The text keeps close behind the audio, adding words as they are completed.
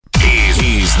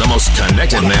most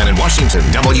connected man in Washington,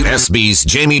 WSB's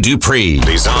Jamie Dupree.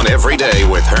 He's on every day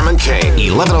with Herman Cain,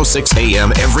 11:06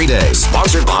 a.m. every day.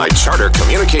 Sponsored by Charter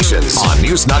Communications on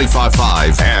News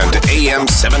 95.5 and AM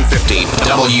 750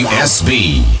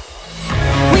 WSB.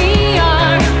 We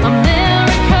are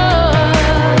America,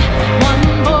 one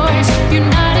voice,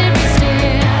 united we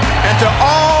stand. And to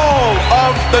all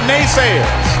of the naysayers,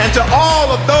 and to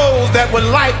all of those that would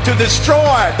like to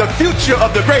destroy the future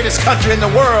of the greatest country in the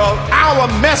world, our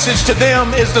message to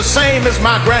them is the same as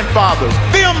my grandfather's.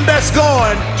 Them that's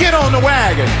going, get on the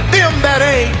wagon. Them that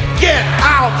ain't, get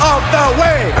out of the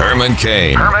way. Herman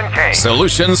Cain.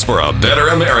 Solutions for a better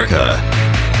America.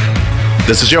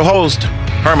 This is your host,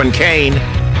 Herman Cain.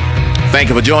 Thank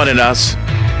you for joining us,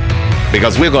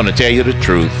 because we're going to tell you the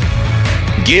truth,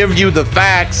 give you the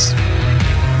facts,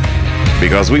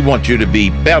 because we want you to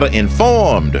be better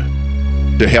informed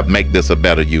to help make this a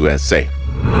better USA.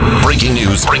 Breaking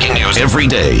news every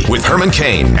day with Herman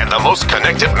Cain and the most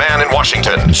connected man in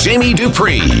Washington, Jamie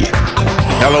Dupree.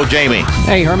 Hello, Jamie.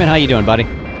 Hey, Herman, how you doing, buddy?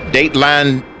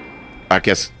 Dateline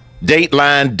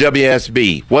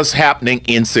WSB. What's happening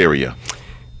in Syria?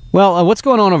 Well, what's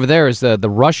going on over there is the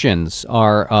Russians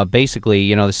are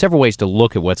basically, there's several ways to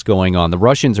look at what's going on. The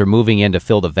Russians are moving in to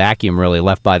fill the vacuum really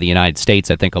left by the United States.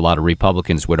 I think a lot of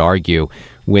Republicans would argue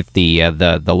with the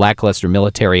lackluster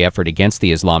military effort against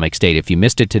the Islamic State. If you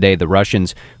missed it today, the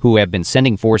Russians, who have been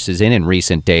sending forces in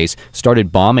recent days, started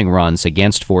bombing runs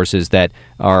against forces that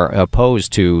are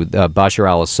opposed to Bashar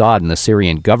al-Assad and the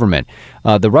Syrian government.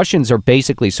 The Russians are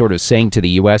basically sort of saying to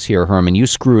the U.S. here, Herman, you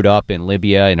screwed up in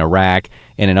Libya, in Iraq,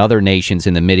 and in other nations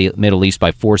in the Middle East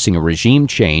by forcing a regime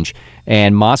change,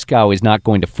 and Moscow is not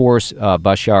going to force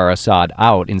Bashar al-Assad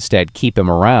out, instead keep him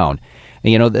around.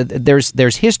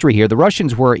 There's history here. The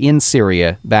Russians were in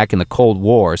Syria back in the Cold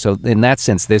War, so in that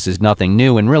sense, this is nothing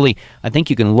new. And really, I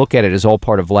think you can look at it as all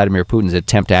part of Vladimir Putin's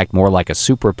attempt to act more like a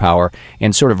superpower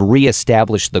and sort of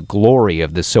reestablish the glory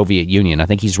of the Soviet Union. I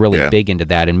think he's really big into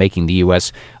that and making the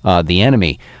U.S. The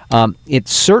enemy. It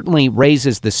certainly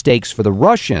raises the stakes for the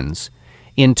Russians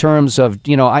in terms of,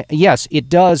 yes, it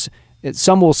does.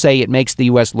 Some will say it makes the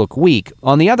U.S. look weak.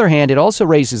 On the other hand, it also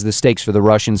raises the stakes for the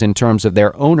Russians in terms of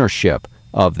their ownership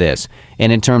of this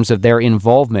and in terms of their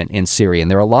involvement in Syria. And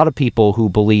there are a lot of people who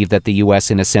believe that the U.S.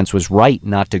 in a sense was right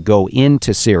not to go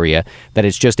into Syria, that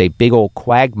it's just a big old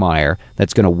quagmire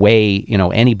that's going to weigh,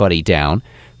 anybody down.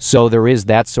 So there is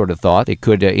that sort of thought. It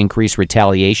could increase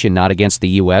retaliation not against the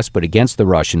U.S. but against the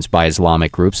Russians by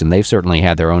Islamic groups, and they've certainly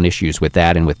had their own issues with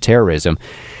that and with terrorism.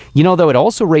 Though it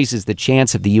also raises the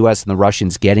chance of the U.S. and the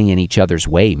Russians getting in each other's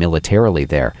way militarily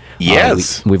there.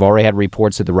 Yes. We've already had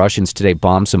reports that the Russians today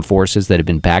bombed some forces that have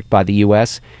been backed by the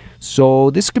U.S. So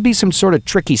this could be some sort of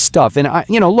tricky stuff. And,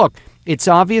 look, it's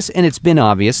obvious, and it's been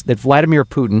obvious, that Vladimir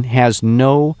Putin has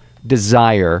no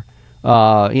desire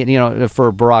for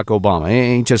Barack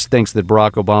Obama. He just thinks that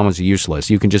Barack Obama is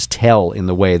useless. You can just tell in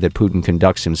the way that Putin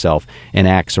conducts himself and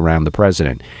acts around the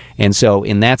president. And so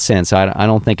in that sense, I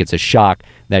don't think it's a shock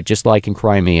that just like in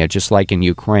Crimea, just like in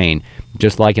Ukraine,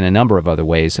 just like in a number of other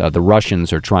ways, the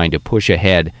Russians are trying to push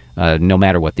ahead no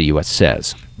matter what the U.S.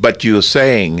 says. But you're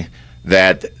saying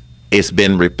that it's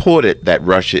been reported that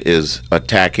Russia is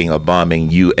attacking or bombing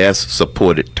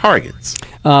U.S.-supported targets.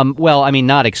 Well, I mean,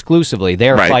 not exclusively.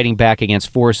 They're Right. fighting back against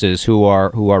forces who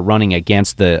are running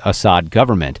against the Assad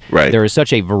government. Right. There is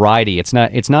such a variety. It's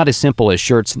not as simple as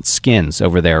shirts and skins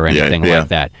over there or anything like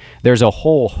that. There's a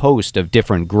whole host of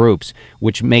different groups,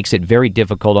 which makes it very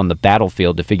difficult on the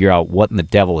battlefield to figure out what in the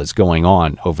devil is going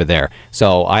on over there.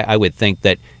 So I would think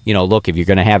that, look, if you're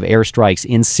going to have airstrikes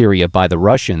in Syria by the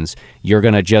Russians, you're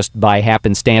going to just by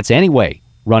happenstance anyway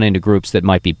run into groups that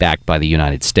might be backed by the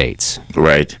United States.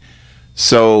 Right.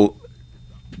 So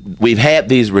we've had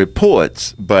these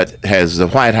reports, but has the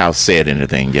White House said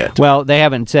anything yet? Well, they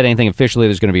haven't said anything officially.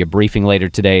 There's going to be a briefing later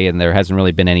today, and there hasn't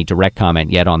really been any direct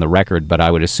comment yet on the record. But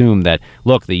I would assume that,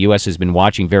 look, the U.S. has been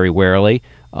watching very warily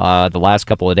the last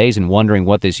couple of days and wondering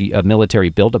what this military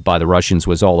buildup by the Russians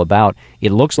was all about.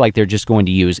 It looks like they're just going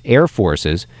to use air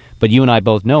forces. But you and I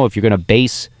both know if you're going to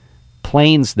base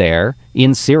planes there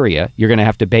in Syria, you're going to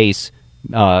have to base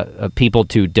people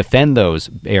to defend those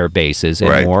air bases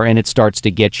and more, and it starts to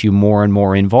get you more and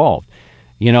more involved.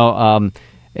 I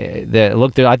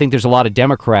think there's a lot of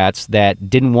Democrats that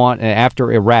didn't want,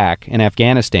 after Iraq and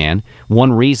Afghanistan,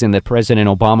 one reason that President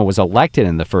Obama was elected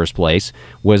in the first place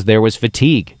was there was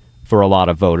fatigue for a lot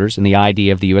of voters and the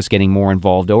idea of the U.S. getting more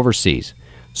involved overseas.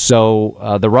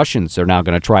 So the Russians are now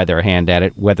going to try their hand at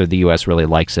it, whether the U.S. really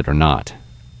likes it or not.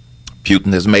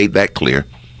 Putin has made that clear.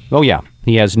 Oh, yeah.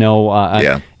 He has no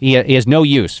Yeah. he has no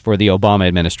use for the Obama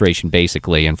administration,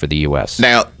 basically, and for the U.S.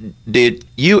 Now, did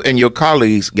you and your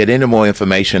colleagues get any more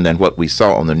information than what we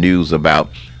saw on the news about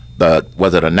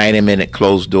was it a 90-minute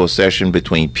closed-door session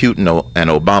between Putin and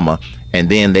Obama, and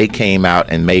then they came out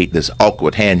and made this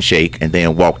awkward handshake and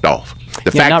then walked off?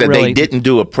 The Yeah, fact not that really. they didn't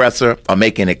do a presser or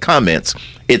make any comments,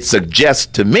 it suggests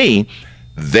to me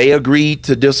they agreed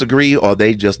to disagree or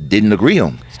they just didn't agree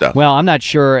on stuff. Well, I'm not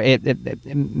sure.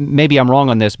 Maybe I'm wrong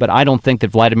on this, but I don't think that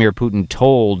Vladimir Putin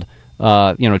told,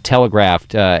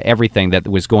 telegraphed everything that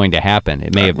was going to happen.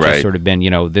 It may have Right. just sort of been,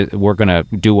 we're going to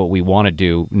do what we want to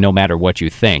do, no matter what you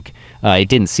think. It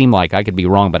didn't seem like, I could be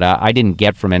wrong, but I didn't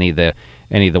get from any of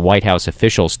the White House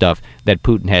official stuff that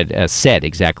Putin had said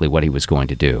exactly what he was going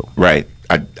to do. Right.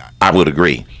 I would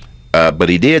agree. But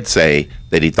he did say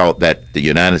that he thought that the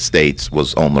United States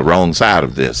was on the wrong side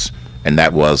of this, and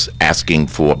that was asking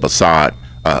for Assad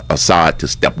to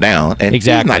step down. And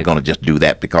Exactly. he's not going to just do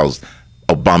that because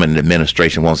Obama and the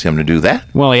administration wants him to do that.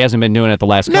 Well, he hasn't been doing it the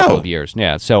last couple No. of years.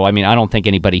 Yeah. So, I mean, I don't think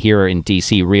anybody here in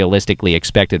D.C. realistically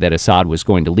expected that Assad was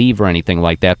going to leave or anything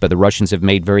like that. But the Russians have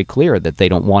made very clear that they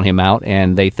don't want him out,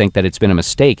 and they think that it's been a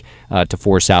mistake to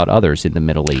force out others in the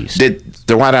Middle East. Did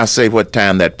the White House say what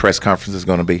time that press conference is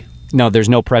going to be? No, there's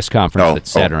no press conference Oh, that's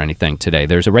set oh. or anything today.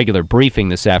 There's a regular briefing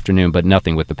this afternoon, but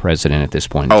nothing with the president at this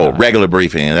point. in Oh, time. regular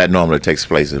briefing, and that normally takes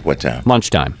place at what time?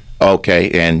 Lunchtime. Okay,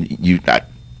 and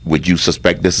would you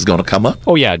suspect this is going to come up?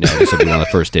 Oh, yeah, no, this will be one of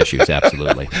the first issues,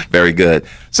 absolutely. Very good.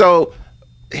 So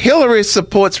Hillary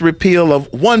supports repeal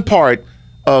of one part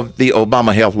of the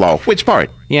Obama health law. Which part?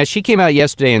 Yeah, she came out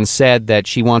yesterday and said that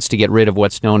she wants to get rid of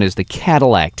what's known as the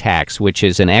Cadillac tax, which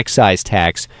is an excise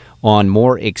tax on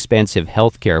more expensive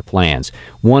health care plans.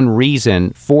 One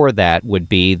reason for that would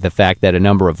be the fact that a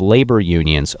number of labor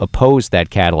unions oppose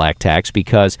that Cadillac tax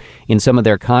because in some of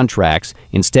their contracts,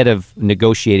 instead of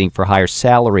negotiating for higher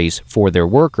salaries for their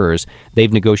workers,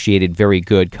 they've negotiated very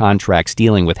good contracts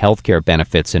dealing with health care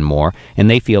benefits and more, and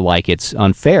they feel like it's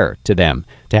unfair to them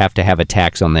to have a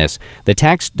tax on this. The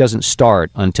tax doesn't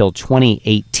start until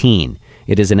 2018.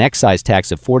 It is an excise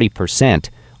tax of 40%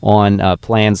 on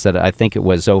plans that I think it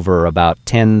was over about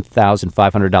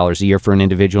 $10,500 a year for an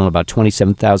individual and about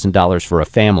 $27,000 for a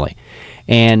family.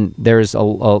 And there's a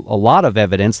lot of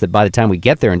evidence that by the time we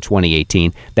get there in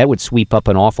 2018, that would sweep up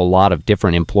an awful lot of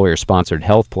different employer-sponsored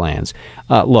health plans.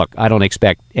 Look, I don't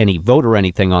expect any vote or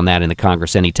anything on that in the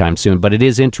Congress anytime soon, but it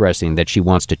is interesting that she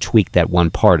wants to tweak that one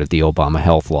part of the Obama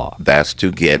health law. That's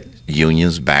to get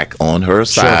unions back on her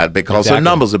side because her exactly.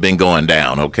 numbers have been going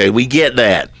down. Okay, we get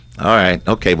that. All right.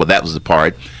 Okay, well, that was the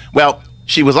part. Well,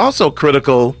 she was also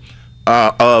critical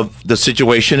of the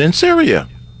situation in Syria.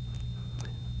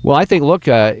 Well, I think, look,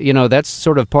 that's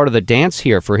sort of part of the dance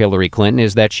here for Hillary Clinton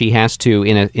is that she has to,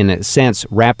 in a sense,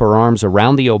 wrap her arms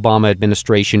around the Obama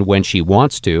administration when she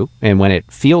wants to and when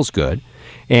it feels good,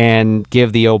 and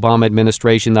give the Obama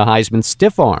administration the Heisman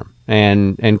stiff arm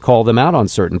and call them out on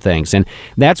certain things. And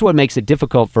that's what makes it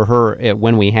difficult for her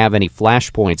when we have any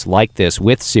flashpoints like this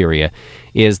with Syria,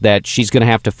 is that she's going to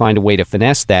have to find a way to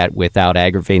finesse that without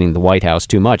aggravating the White House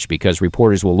too much, because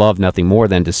reporters will love nothing more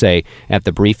than to say at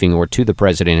the briefing or to the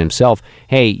president himself,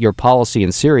 hey, your policy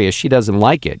in Syria, she doesn't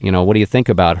like it. What do you think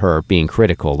about her being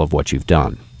critical of what you've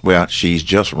done? Well, she's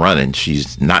just running.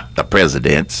 She's not the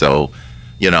president. So,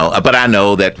 but I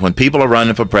know that when people are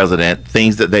running for president,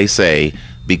 things that they say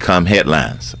become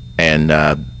headlines. And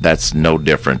that's no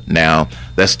different. Now,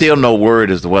 there's still no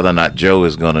word as to whether or not Joe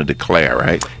is going to declare,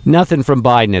 right? Nothing from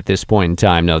Biden at this point in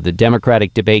time, no. The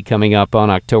Democratic debate coming up on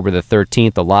October the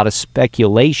 13th, a lot of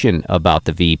speculation about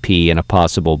the VP and a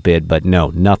possible bid, but no,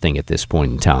 nothing at this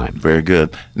point in time. Very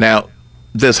good. Now,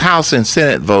 this House and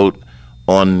Senate vote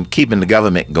on keeping the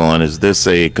government going, is this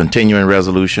a continuing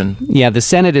resolution? Yeah, the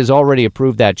Senate has already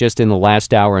approved that just in the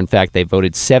last hour. In fact, they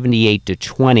voted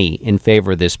 78-20 in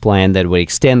favor of this plan that would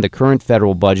extend the current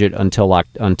federal budget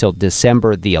until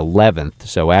December the 11th,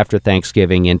 so after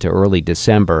Thanksgiving into early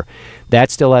December. That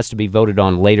still has to be voted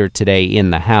on later today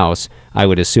in the House. I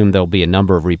would assume there'll be a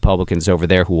number of Republicans over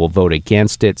there who will vote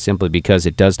against it simply because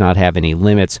it does not have any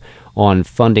limits on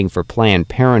funding for Planned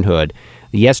Parenthood.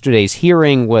 Yesterday's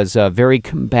hearing was a very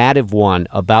combative one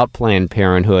about Planned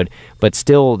Parenthood, but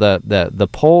still the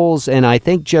polls and I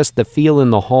think just the feel in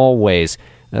the hallways,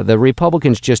 the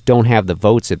Republicans just don't have the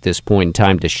votes at this point in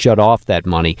time to shut off that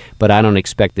money, but I don't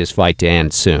expect this fight to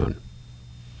end soon.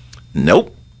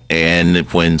 Nope. And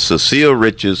when Cecile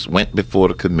Richards went before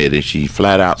the committee, she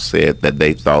flat out said that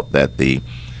they thought that the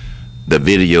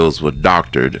videos were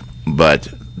doctored, but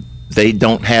they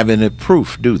don't have any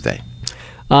proof, do they?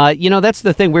 That's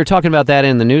the thing. We were talking about that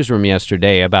in the newsroom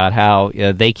yesterday about how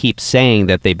they keep saying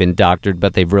that they've been doctored,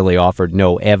 but they've really offered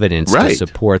no evidence to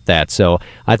support that. So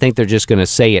I think they're just going to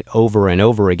say it over and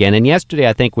over again. And yesterday,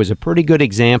 I think, was a pretty good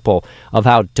example of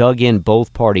how dug in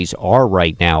both parties are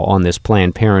right now on this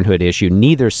Planned Parenthood issue,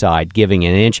 neither side giving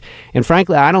an inch. And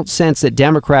frankly, I don't sense that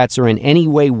Democrats are in any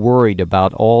way worried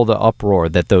about all the uproar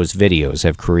that those videos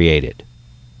have created.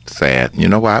 Sad. You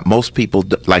know why? Most people,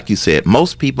 like you said,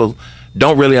 most people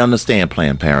don't really understand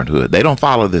Planned Parenthood. They don't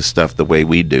follow this stuff the way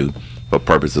we do for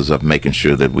purposes of making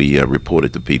sure that we report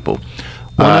it to people.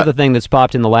 One other thing that's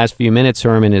popped in the last few minutes,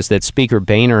 Herman, is that Speaker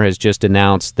Boehner has just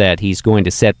announced that he's going to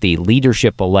set the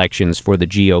leadership elections for the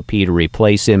GOP to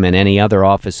replace him in any other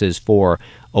offices for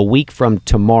a week from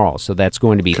tomorrow. So that's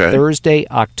going to be Thursday,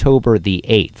 October the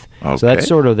 8th. Okay. So that's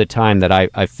sort of the time that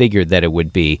I figured that it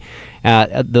would be.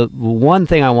 The one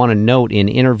thing I want to note in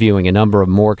interviewing a number of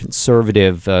more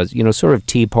conservative, sort of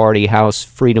Tea Party, House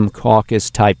Freedom Caucus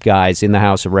type guys in the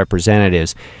House of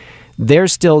Representatives, they're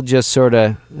still just sort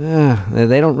of,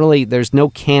 they don't really, there's no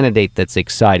candidate that's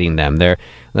exciting them.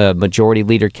 Majority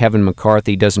Leader Kevin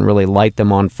McCarthy doesn't really light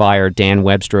them on fire. Dan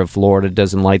Webster of Florida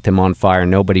doesn't light them on fire.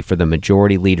 Nobody for the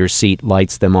Majority Leader seat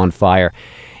lights them on fire.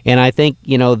 And I think,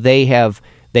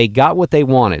 they got what they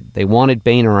wanted. They wanted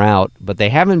Boehner out, but they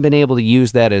haven't been able to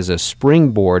use that as a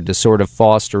springboard to sort of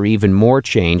foster even more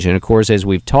change. And of course, as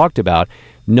we've talked about,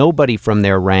 nobody from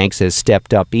their ranks has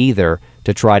stepped up either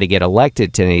to try to get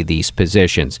elected to any of these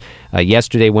positions.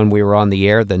 Yesterday when we were on the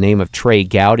air, the name of Trey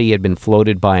Gowdy had been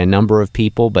floated by a number of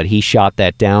people, but he shot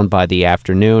that down by the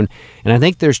afternoon. And I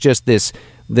think there's just this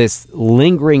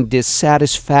lingering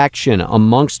dissatisfaction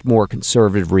amongst more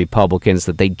conservative Republicans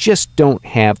that they just don't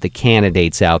have the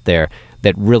candidates out there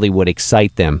that really would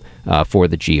excite them for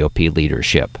the GOP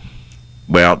leadership.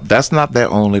 Well, that's not their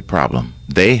only problem.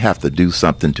 They have to do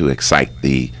something to excite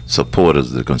the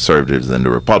supporters, the conservatives and the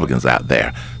Republicans out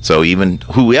there. So even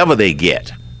whoever they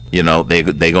get, they're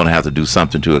going to have to do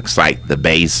something to excite the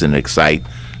base and excite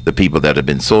the people that have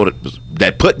been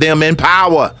that put them in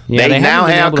power. Yeah, they now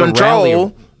have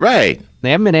control. Right.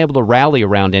 They haven't been able to rally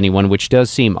around anyone, which does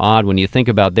seem odd when you think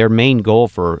about their main goal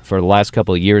for the last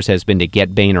couple of years has been to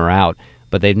get Boehner out,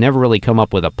 but they've never really come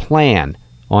up with a plan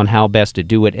on how best to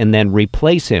do it and then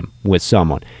replace him with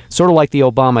someone. Sort of like the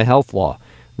Obama health law.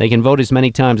 They can vote as many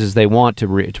times as they want to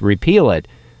repeal it,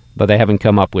 but they haven't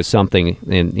come up with something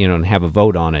and have a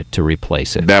vote on it to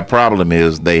replace it. Their problem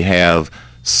is they have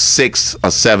 6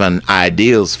 or 7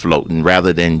 ideas floating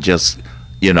rather than just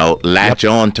latch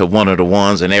on to one of the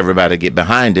ones and everybody get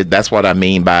behind it. That's what I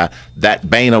mean by that.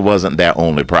 Boehner wasn't their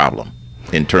only problem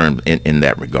in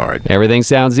that regard. Everything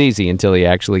sounds easy until you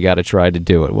actually got to try to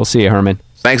do it. We'll see you, Herman.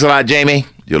 Thanks a lot, Jamie.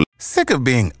 Sick of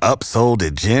being upsold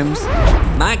at gyms?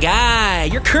 My guy,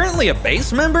 you're currently a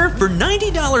base member? For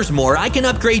 $90 more, I can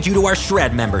upgrade you to our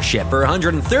Shred membership. For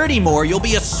 $130 more, you'll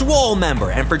be a Swole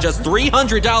member. And for just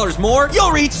 $300 more,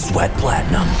 you'll reach Sweat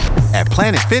Platinum. At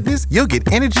Planet Fitness, you'll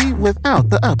get energy without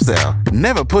the upsell.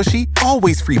 Never pushy,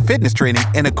 always free fitness training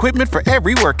and equipment for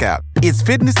every workout. It's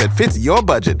fitness that fits your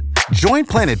budget. Join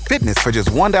Planet Fitness for just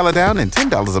 $1 down and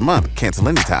 $10 a month. Cancel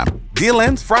anytime. Deal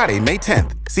ends Friday, May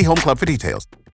 10th. See Home Club for details.